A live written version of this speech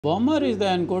Baumer is the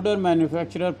encoder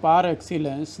manufacturer par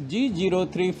excellence.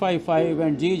 G0355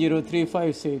 and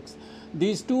G0356.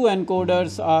 These two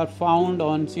encoders are found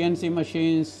on CNC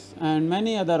machines and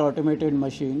many other automated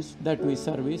machines that we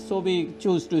service. So we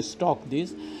choose to stock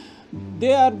these.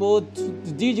 They are both,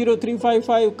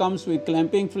 G0355 comes with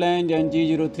clamping flange and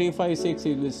G0356 is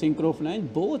with synchro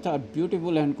flange. Both are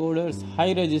beautiful encoders,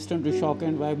 high resistance to shock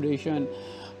and vibration,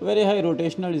 very high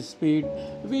rotational speed.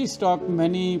 We stock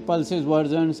many pulses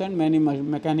versions and many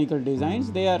mechanical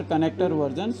designs. They are connector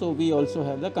versions, so we also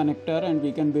have the connector and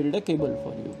we can build a cable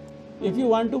for you. If you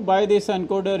want to buy this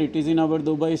encoder, it is in our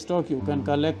Dubai stock. You can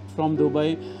collect from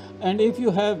Dubai. And if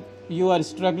you are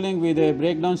struggling with a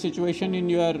breakdown situation in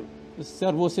your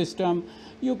servo system,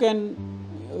 you can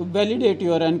validate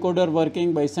your encoder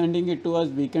working by sending it to us.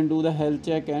 We can do the health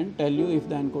check and tell you if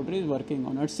the encoder is working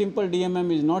or not. Simple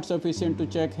DMM is not sufficient to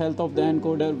check health of the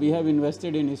encoder. We have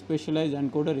invested in specialized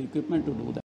encoder equipment to do that.